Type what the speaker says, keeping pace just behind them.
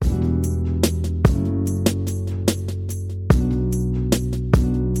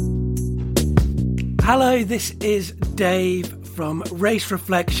Hello, this is Dave from Race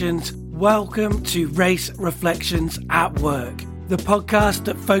Reflections. Welcome to Race Reflections at Work, the podcast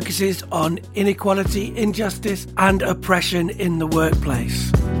that focuses on inequality, injustice, and oppression in the workplace.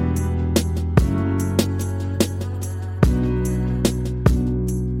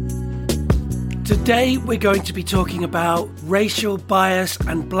 Today we're going to be talking about racial bias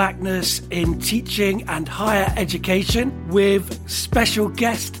and blackness in teaching and higher education with special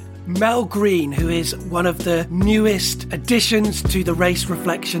guest Mel Green, who is one of the newest additions to the Race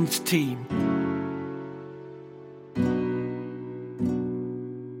Reflections team.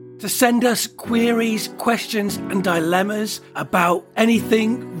 To send us queries, questions and dilemmas about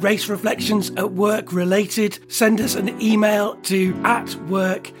anything Race Reflections at Work related, send us an email to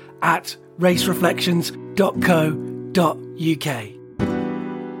atwork@racereflections.co.uk.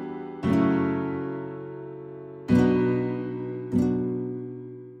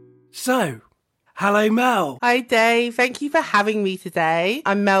 So, hello Mel. Hi Dave, thank you for having me today.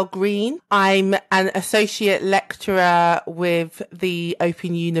 I'm Mel Green. I'm an associate lecturer with the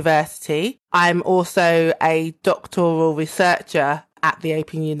Open University. I'm also a doctoral researcher at the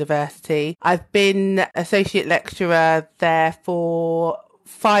Open University. I've been associate lecturer there for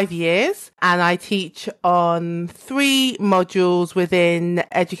 5 years, and I teach on 3 modules within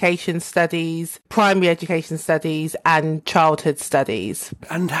education studies, primary education studies and childhood studies.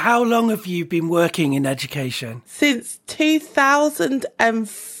 And how long have you been working in education? Since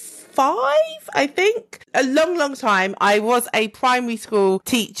 2005, I think. A long time. I was a primary school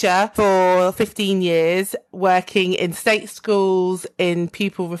teacher for 15 years, working in state schools, in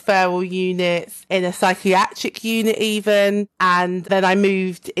pupil referral units, in a psychiatric unit even. And then I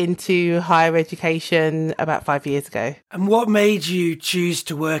moved into higher education about 5 years ago. And what made you choose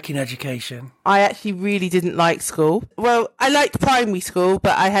to work in education? I actually really didn't like school. Well, I liked primary school,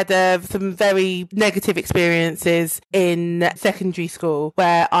 but I had some very negative experiences in secondary school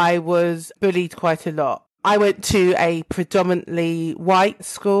where I was bullied quite a lot. I went to a predominantly white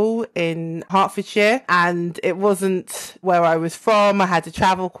school in Hertfordshire, and it wasn't where I was from. I had to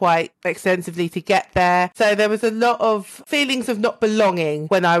travel quite extensively to get there. So there was a lot of feelings of not belonging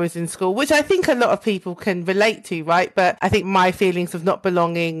when I was in school, which I think a lot of people can relate to, right? But I think my feelings of not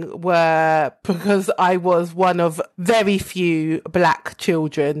belonging were because I was one of very few black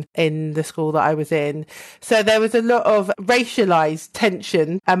children in the school that I was in. So there was a lot of racialized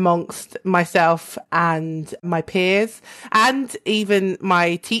tension amongst myself and my peers and even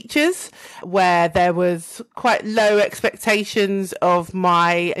my teachers, where there was quite low expectations of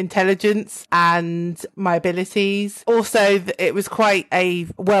my intelligence and my abilities. Also, it was quite a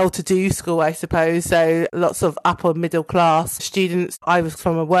well-to-do school, I suppose, so lots of upper middle class students. I was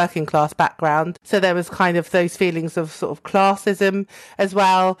from a working class background, so there was kind of those feelings of sort of classism as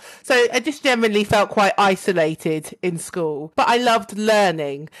well. So I just generally felt quite isolated in school, but I loved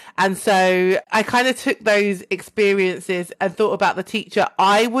learning, and so I kind of took those experiences and thought about the teacher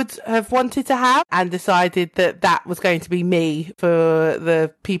I would have wanted to have and decided that that was going to be me for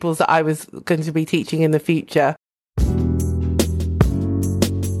the pupils that I was going to be teaching in the future.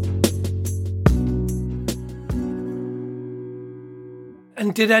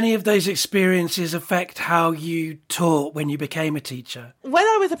 And did any of those experiences affect how you taught when you became a teacher? When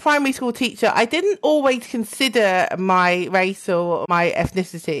I was a primary school teacher, I didn't always consider my race or my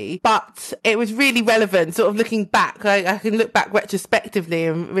ethnicity, but it was really relevant. Sort of looking back, I can look back retrospectively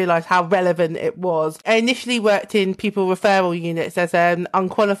and realise how relevant it was. I initially worked in pupil referral units as an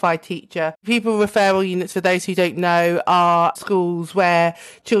unqualified teacher. Pupil referral units, for those who don't know, are schools where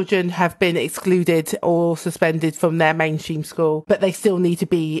children have been excluded or suspended from their mainstream school, but they still need to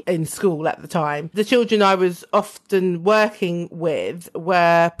be in school at the time. The children I was often working with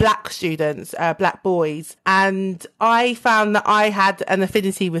were black students, black boys, and I found that I had an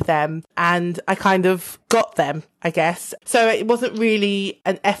affinity with them and I kind of got them, I guess. So it wasn't really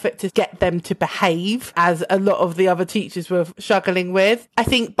an effort to get them to behave as a lot of the other teachers were struggling with. I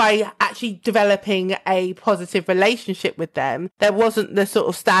think by actually developing a positive relationship with them, there wasn't the sort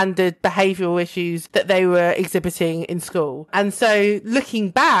of standard behavioural issues that they were exhibiting in school. And so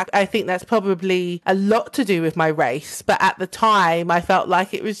looking back, I think that's probably a lot to do with my race. But at the time, I felt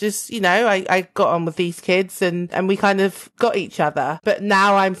like it was just, I got on with these kids and we kind of got each other. But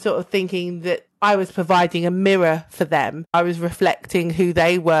now I'm sort of thinking that I was providing a mirror for them. I was reflecting who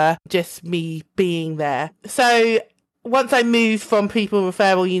they were, just me being there. So once I moved from pupil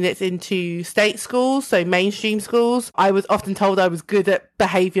referral units into state schools, so mainstream schools, I was often told I was good at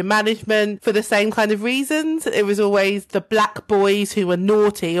behaviour management for the same kind of reasons. It was always the black boys who were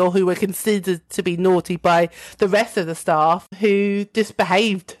naughty or who were considered to be naughty by the rest of the staff who just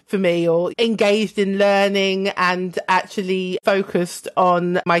behaved for me or engaged in learning and actually focused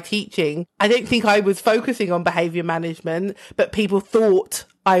on my teaching. I don't think I was focusing on behaviour management, but people thought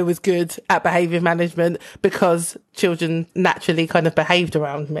I was good at behaviour management because children naturally kind of behaved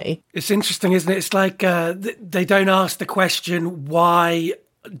around me. It's interesting, isn't it? It's like they don't ask the question, why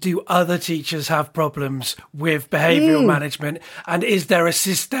do other teachers have problems with behavioural management? And is there a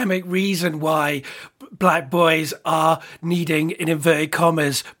systemic reason why black boys are needing, in inverted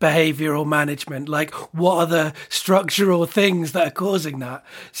commas, behavioural management? Like, what are the structural things that are causing that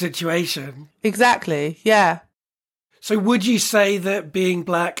situation? Exactly, yeah. So would you say that being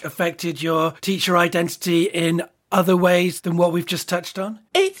black affected your teacher identity in other ways than what we've just touched on?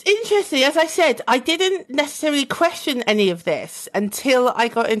 It's interesting. As I said, I didn't necessarily question any of this until I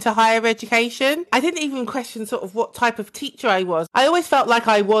got into higher education. I didn't even question sort of what type of teacher I was. I always felt like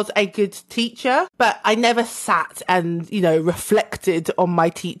I was a good teacher, but I never sat and, reflected on my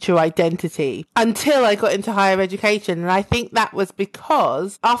teacher identity until I got into higher education. And I think that was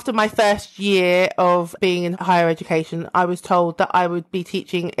because after my first year of being in higher education, I was told that I would be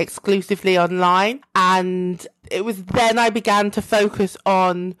teaching exclusively online. And it was then I began to focus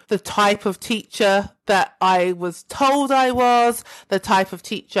on the type of teacher that I was told I was, the type of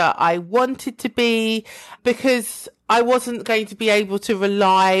teacher I wanted to be, because I wasn't going to be able to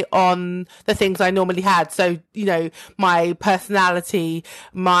rely on the things I normally had. So, my personality,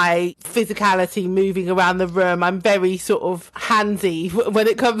 my physicality, moving around the room. I'm very sort of handsy when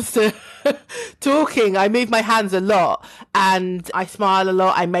it comes to talking. I move my hands a lot and I smile a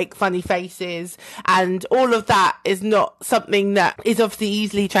lot. I make funny faces, and all of that is not something that is obviously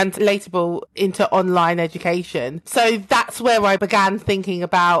easily translatable into online education. So that's where I began thinking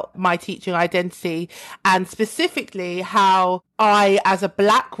about my teaching identity, and specifically how I, as a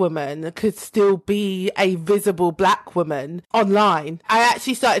black woman, could still be a visible black woman online. I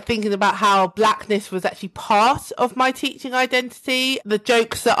actually started thinking about how blackness was actually part of my teaching identity. The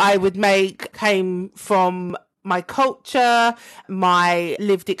jokes that I would make came from my culture, my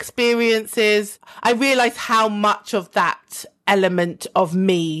lived experiences. I realized how much of that element of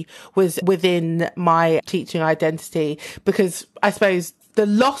me was within my teaching identity, because I suppose the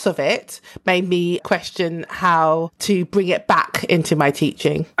loss of it made me question how to bring it back into my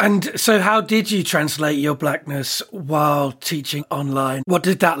teaching. And so how did you translate your blackness while teaching online? What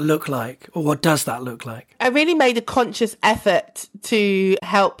did that look like? Or what does that look like? I really made a conscious effort to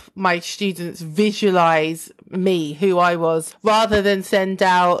help my students visualize me, who I was, rather than send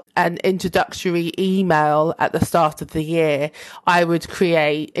out an introductory email at the start of the year. I would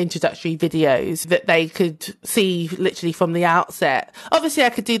create introductory videos that they could see literally from the outset. Obviously, I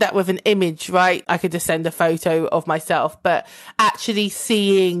could do that with an image, right? I could just send a photo of myself, but actually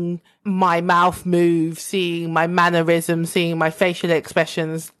seeing my mouth move, seeing my mannerisms, seeing my facial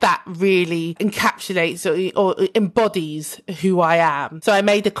expressions, that really encapsulates or embodies who I am. So I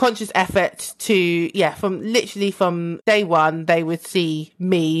made a conscious effort to, from day one, they would see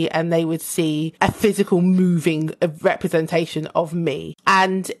me and they would see a physical moving representation of me.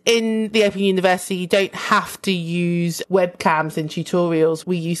 And in the Open University, you don't have to use webcams in tutorials.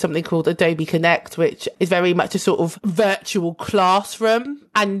 We use something called Adobe Connect, which is very much a sort of virtual classroom.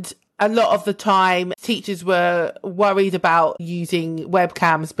 And a lot of the time, teachers were worried about using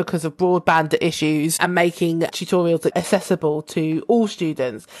webcams because of broadband issues and making tutorials accessible to all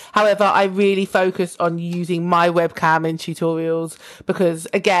students. However, I really focused on using my webcam in tutorials because,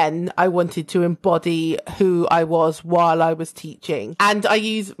 again, I wanted to embody who I was while I was teaching. And I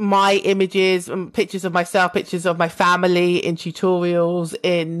use my images, pictures of myself, pictures of my family in tutorials,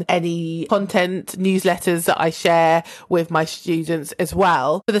 in any content newsletters that I share with my students as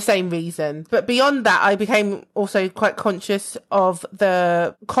well, for the same reason. But beyond that, I became also quite conscious of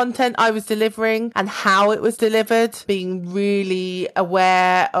the content I was delivering and how it was delivered, being really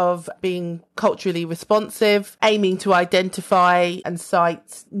aware of being culturally responsive, aiming to identify and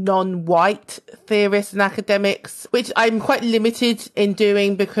cite non-white theorists and academics, which I'm quite limited in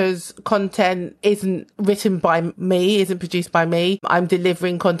doing because content isn't written by me, isn't produced by me. I'm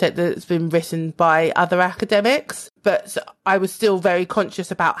delivering content that's been written by other academics. But I was still very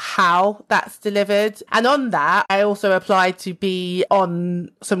conscious about how that's delivered. And on that, I also applied to be on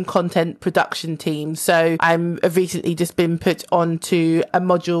some content production teams. So I've recently just been put onto a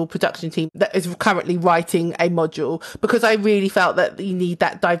module production team that is currently writing a module because I really felt that you need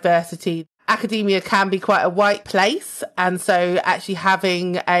that diversity. academia can be quite a white place. And so actually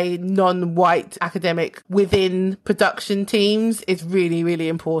having a non-white academic within production teams is really, really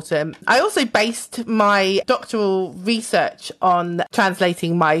important. I also based my doctoral research on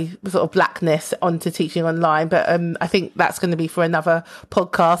translating my sort of blackness onto teaching online. But I think that's going to be for another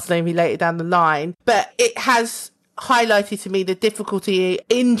podcast, maybe later down the line. But it has highlighted to me the difficulty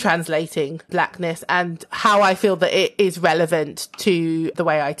in translating blackness and how I feel that it is relevant to the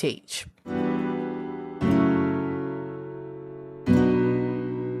way I teach.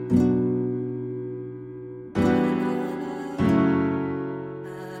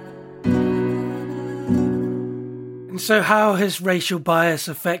 So how has racial bias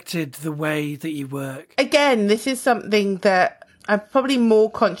affected the way that you work? Again, this is something that I'm probably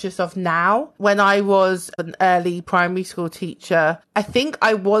more conscious of now. When I was an early primary school teacher, I think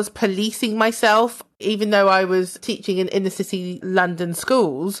I was policing myself. Even though I was teaching in inner city London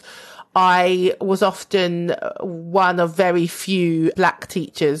schools, I was often one of very few black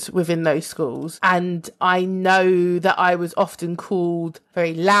teachers within those schools. And I know that I was often called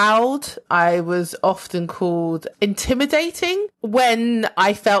very loud. I was often called intimidating when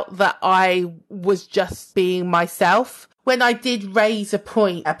I felt that I was just being myself. When I did raise a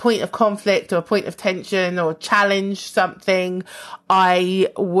point of conflict or a point of tension or challenge something, I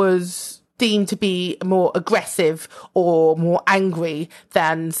was deemed to be more aggressive or more angry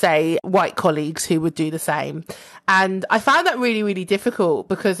than, say, white colleagues who would do the same. And I found that really, really difficult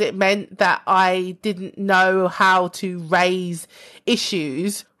because it meant that I didn't know how to raise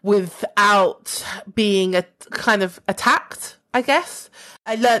issues without being kind of attacked, I guess.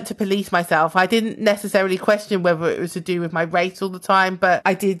 I learned to police myself. I didn't necessarily question whether it was to do with my race all the time, but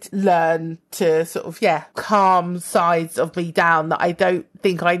I did learn to sort of, calm sides of me down that I don't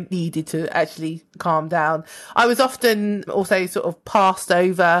think I needed to actually calm down. I was often also sort of passed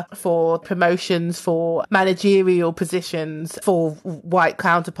over for promotions, for managerial positions for white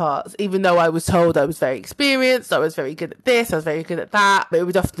counterparts, even though I was told I was very experienced, I was very good at this, I was very good at that, but it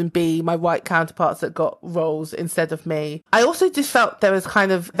would often be my white counterparts that got roles instead of me. I also just felt there was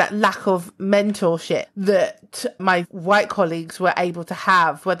kind of that lack of mentorship that my white colleagues were able to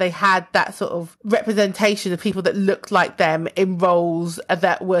have, where they had that sort of representation of people that looked like them in roles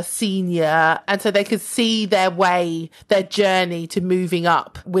that were senior, and so they could see their journey to moving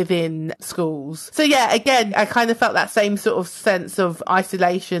up within schools. So again, I kind of felt that same sort of sense of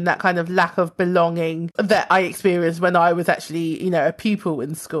isolation, that kind of lack of belonging that I experienced when I was actually, a pupil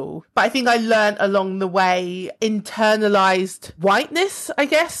in school. But I think I learned along the way internalized whiteness, I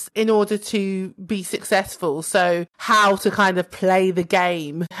guess, in order to be successful. So how to kind of play the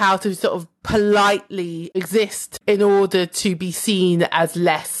game, how to sort of politely exist in order to be seen as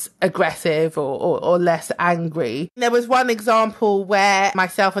less aggressive or less angry. There was one example where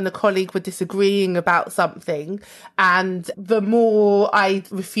myself and a colleague were disagreeing about something, and the more I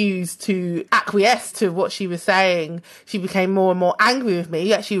refused to acquiesce to what she was saying, she became more and more angry with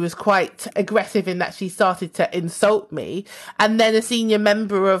me. She was quite aggressive in that she started to insult me. And then a senior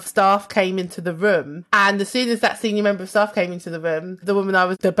member of staff came into the room, and as soon as that senior member of staff came into the room, the woman I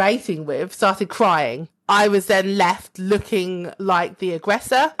was debating with started crying. I was then left looking like the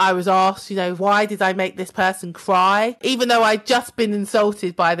aggressor. I was asked, why did I make this person cry? Even though I'd just been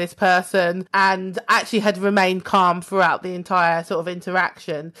insulted by this person and actually had remained calm throughout the entire sort of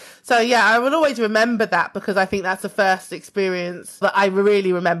interaction. So I will always remember that, because I think that's the first experience that I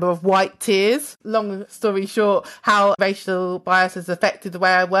really remember of white tears. Long story short, how racial bias has affected the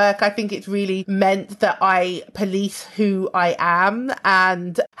way I work. I think it's really meant that I police who I am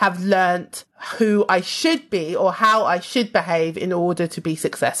and have learnt who I should be or how I should behave in order to be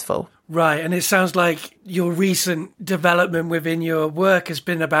successful. Right. And it sounds like your recent development within your work has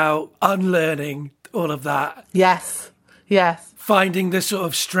been about unlearning all of that. Yes. Finding the sort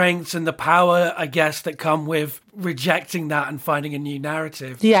of strengths and the power, I guess, that come with rejecting that and finding a new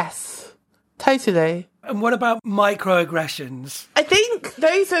narrative. Yes, totally. And what about microaggressions? I think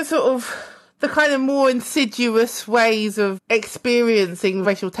those are sort of the kind of more insidious ways of experiencing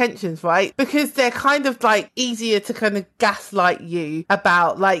racial tensions, right? Because they're kind of like easier to kind of gaslight you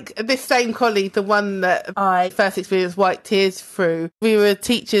about. Like this same colleague, the one that I first experienced white tears through, we were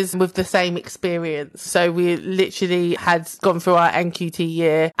teachers with the same experience. So we literally had gone through our NQT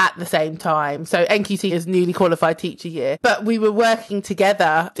year at the same time. So NQT is newly qualified teacher year, but we were working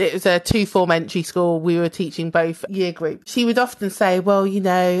together. It was a 2-form entry school. We were teaching both year groups. She would often say, well,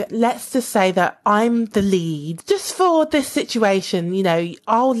 let's just say that I'm the lead. Just just for this situation,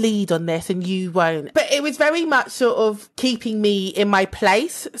 I'll lead on this and you won't. But it was very much sort of keeping me in my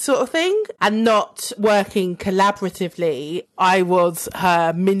place sort of thing and not working collaboratively. I was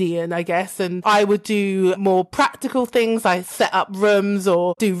her minion, I guess, and I would do more practical things. I set up rooms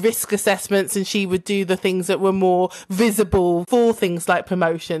or do risk assessments, and she would do the things that were more visible for things like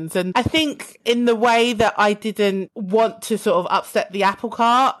promotions. And I think in the way that I didn't want to sort of upset the apple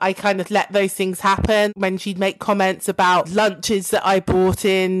cart, I kind of let those things happen. When she'd make comments about lunches that I brought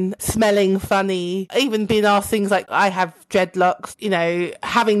in smelling funny, even being asked things like, I have dreadlocks,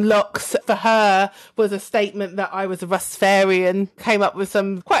 having locks for her was a statement that I was a Rastafarian, came up with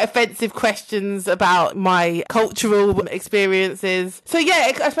some quite offensive questions about my cultural experiences. So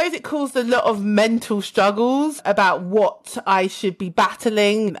yeah, I suppose it caused a lot of mental struggles about what I should be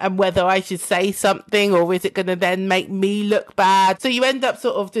battling and whether I should say something, or is it going to then make me look bad? So you end up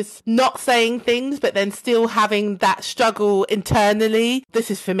sort of just not saying things, but then still having that struggle internally.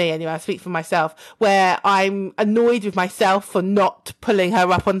 This is for me anyway, I speak for myself, where I'm annoyed with myself for not pulling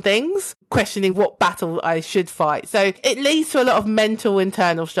her up on things, questioning what battle I should fight. So it leads to a lot of mental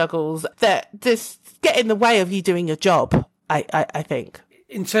internal struggles that just get in the way of you doing your job, I think.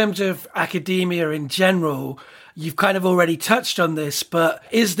 In terms of academia in general, you've kind of already touched on this, but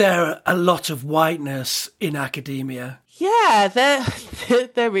is there a lot of whiteness in academia? Yeah,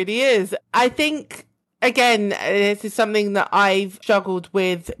 there really is. I think, again, this is something that I've struggled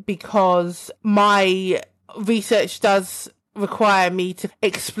with because my research does require me to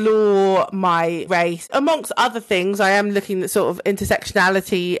explore my race. Amongst other things, I am looking at sort of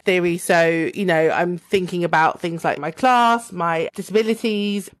intersectionality theory. So, I'm thinking about things like my class, my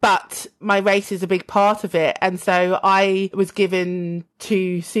disabilities, but my race is a big part of it. And so I was given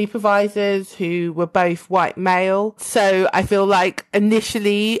 2 supervisors who were both white male. So I feel like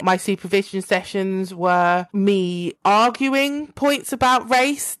initially my supervision sessions were me arguing points about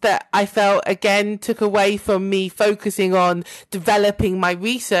race that I felt again took away from me focusing on developing my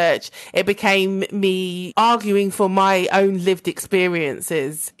research. It became me arguing for my own lived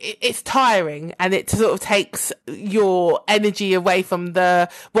experiences. It's tiring, and it sort of takes your energy away from the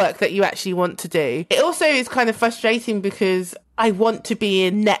work that you actually want to do. It also is kind of frustrating because I want to be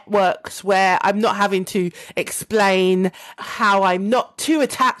in networks where I'm not having to explain how I'm not too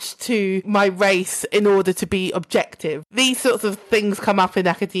attached to my race in order to be objective. These sorts of things come up in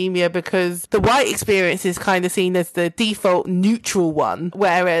academia because the white experience is kind of seen as the default neutral one,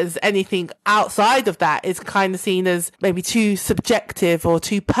 whereas anything outside of that is kind of seen as maybe too subjective or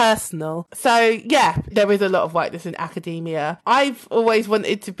too personal. So yeah, there is a lot of whiteness in academia. I've always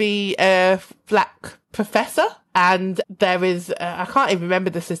wanted to be a black professor, and there is I can't even remember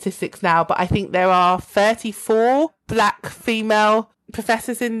the statistics now, but I think there are 34 black female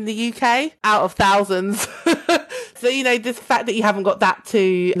professors in the UK out of thousands. So, the fact that you haven't got that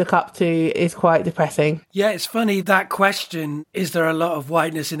to look up to is quite depressing. Yeah, it's funny, that question, is there a lot of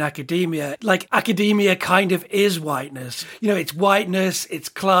whiteness in academia? Like, academia kind of is whiteness. It's whiteness, it's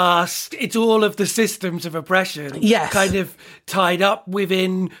class, it's all of the systems of oppression. Yes. Kind of tied up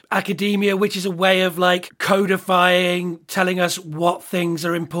within academia, which is a way of codifying, telling us what things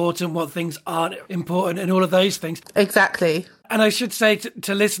are important, what things aren't important, and all of those things. Exactly. And I should say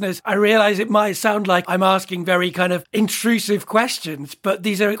to listeners, I realize it might sound like I'm asking very kind of intrusive questions, but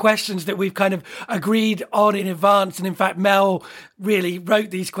these are questions that we've kind of agreed on in advance. And in fact, Mel really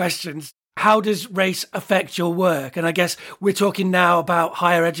wrote these questions. How does race affect your work? And I guess we're talking now about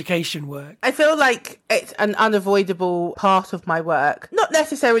higher education work. I feel like it's an unavoidable part of my work. Not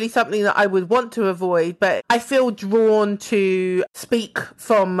necessarily something that I would want to avoid, but I feel drawn to speak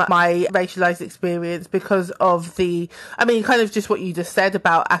from my racialized experience because of kind of just what you just said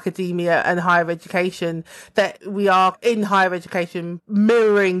about academia and higher education, that we are in higher education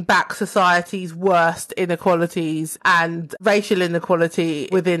mirroring back society's worst inequalities, and racial inequality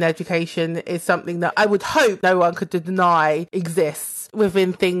within education is something that I would hope no one could deny exists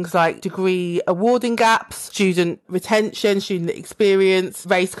within things like degree awarding gaps, student retention, student experience.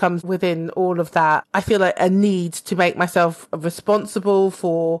 Race comes within all of that. I feel like a need to make myself responsible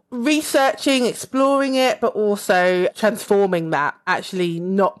for researching, exploring it, but also transforming that, actually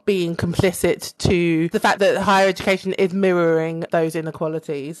not being complicit to the fact that higher education is mirroring those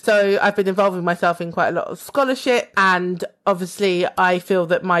inequalities. So I've been involving myself in quite a lot of scholarship, and obviously I feel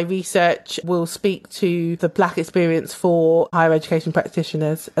that my research will speak to the black experience for higher education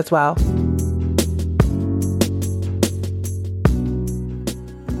practitioners as well.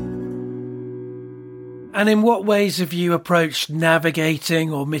 And in what ways have you approached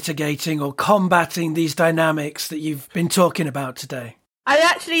navigating or mitigating or combating these dynamics that you've been talking about today? I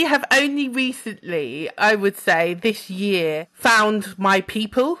actually have only recently, I would say this year, found my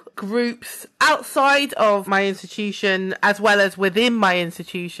people, groups outside of my institution as well as within my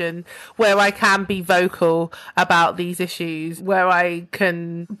institution where I can be vocal about these issues, where I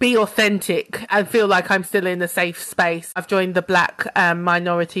can be authentic and feel like I'm still in a safe space. I've joined the Black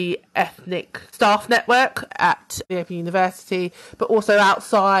Minority Ethnic Staff Network at the Open University, but also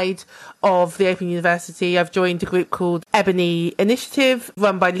outside of the Open University, I've joined a group called Ebony Initiative,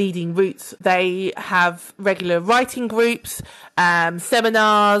 run by Leading Roots. They have regular writing groups,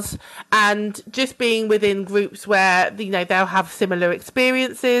 seminars, and just being within groups where, you know, they'll have similar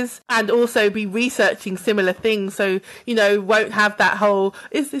experiences and also be researching similar things. So, you know, won't have that whole,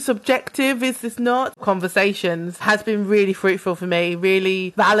 is this objective? Is this not? Conversations has been really fruitful for me,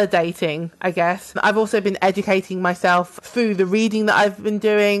 really validating, I guess. I've also been educating myself through the reading that I've been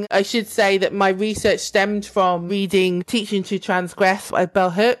doing. I should say that my research stemmed from reading Teaching to Transgress by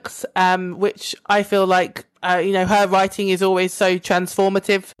Bell Hooks, which I feel like you know, her writing is always so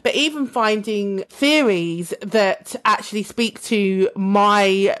transformative, but even finding theories that actually speak to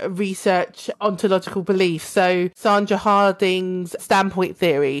my research ontological beliefs. So Sandra Harding's standpoint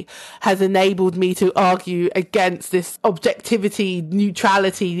theory has enabled me to argue against this objectivity,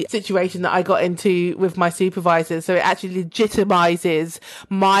 neutrality situation that I got into with my supervisors. So it actually legitimizes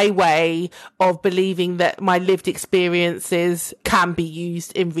my way of believing that my lived experiences can be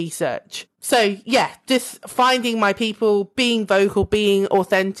used in research. So yeah, just finding my people, being vocal, being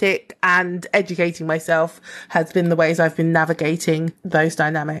authentic and educating myself has been the ways I've been navigating those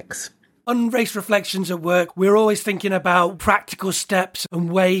dynamics. On Race Reflections at Work, we're always thinking about practical steps and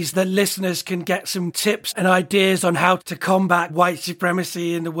ways that listeners can get some tips and ideas on how to combat white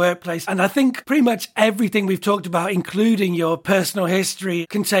supremacy in the workplace. And I think pretty much everything we've talked about, including your personal history,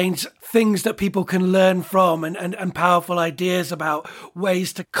 contains things that people can learn from and powerful ideas about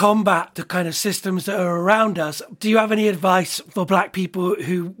ways to combat the kind of systems that are around us. Do you have any advice for Black people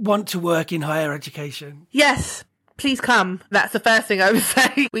who want to work in higher education? Yes. Please come. That's the first thing I would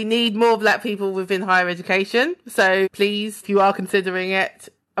say. We need more Black people within higher education. So please, if you are considering it,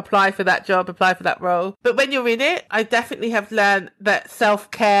 apply for that job, apply for that role. But when you're in it, I definitely have learned that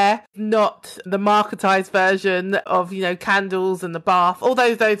self-care, not the marketized version of, you know, candles and the bath,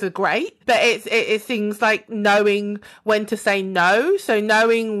 although those are great, but it's things like knowing when to say no. So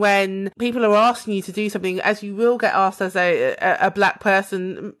knowing when people are asking you to do something, as you will get asked as a Black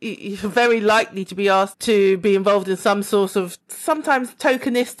person, you're very likely to be asked to be involved in some sort of sometimes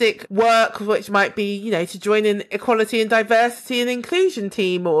tokenistic work, which might be, you know, to join in equality and diversity and inclusion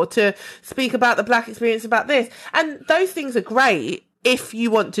team, or to speak about the Black experience about this. And those things are great if you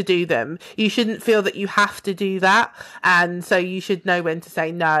want to do them. You shouldn't feel that you have to do that. And so you should know when to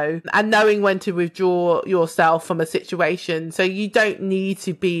say no and knowing when to withdraw yourself from a situation. So you don't need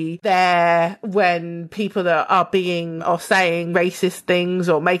to be there when people are being or saying racist things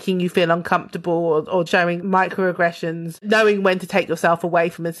or making you feel uncomfortable or showing microaggressions. Knowing when to take yourself away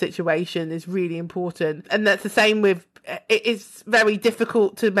from a situation is really important. And that's the same with, it is very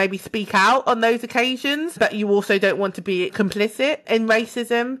difficult to maybe speak out on those occasions, but you also don't want to be complicit in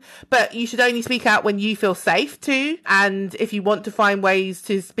racism, but you should only speak out when you feel safe to. And if you want to find ways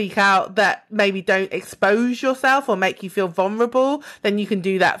to speak out that maybe don't expose yourself or make you feel vulnerable, then you can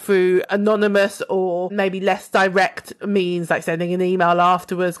do that through anonymous or maybe less direct means, like sending an email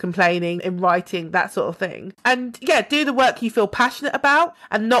afterwards, complaining in writing, that sort of thing. And yeah, do the work you feel passionate about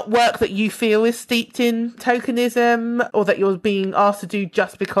and not work that you feel is steeped in tokenism or that you're being asked to do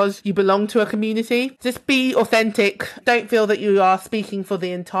just because you belong to a community. Just be authentic. Don't feel that you are speaking for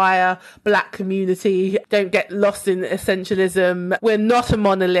the entire Black community. Don't get lost in essentialism. We're not a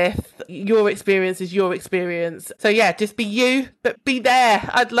monolith. Your experience is your experience. So yeah, just be you, but be there.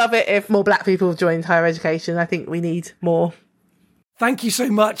 I'd love it if more Black people joined higher education. I think we need more. Thank you so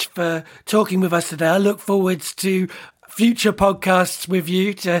much for talking with us today. I look forward to future podcasts with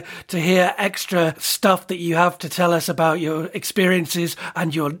you to hear extra stuff that you have to tell us about your experiences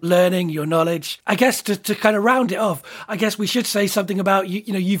and your learning, your knowledge. I guess to kind of round it off, I guess we should say something about you.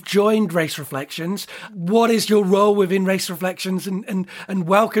 You know, you've joined Race Reflections. What is your role within Race Reflections, and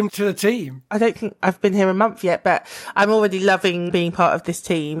welcome to the team? I don't think I've been here a month yet, but I'm already loving being part of this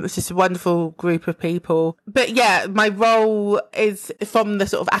team. It's just a wonderful group of people. But yeah, my role is from the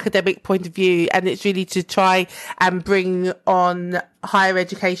sort of academic point of view, and it's really to try and bring on higher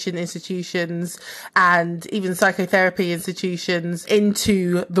education institutions and even psychotherapy institutions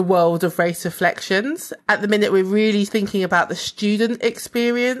into the world of race reflections. At the minute, we're really thinking about the student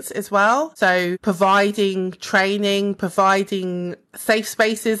experience as well. So providing training, providing safe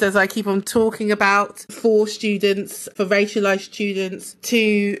spaces, as I keep on talking about, for students, for racialized students,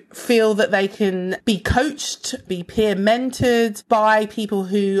 to feel that they can be coached, be peer mentored by people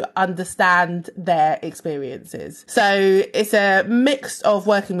who understand their experiences. So it's a mix of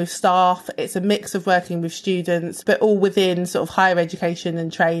working with staff, it's a mix of working with students, but all within sort of higher education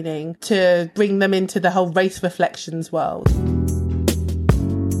and training to bring them into the whole race reflections world.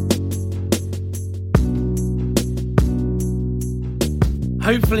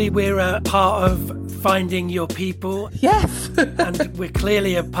 Hopefully we're a part of finding your people. Yes. And we're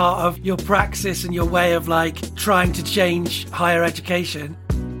clearly a part of your praxis and your way of trying to change higher education.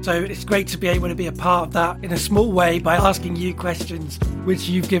 So it's great to be able to be a part of that in a small way by asking you questions, which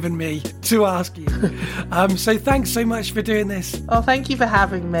you've given me to ask you. So thanks so much for doing this. Oh, thank you for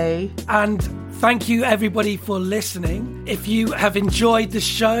having me. And thank you everybody for listening. If you have enjoyed the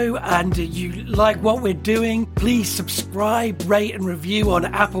show and you like what we're doing, please subscribe, rate and review on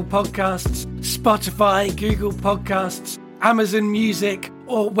Apple Podcasts, Spotify, Google Podcasts, Amazon Music,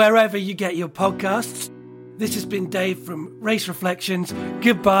 or wherever you get your podcasts. This has been Dave from Race Reflections.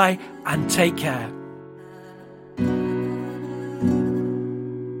 Goodbye and take care.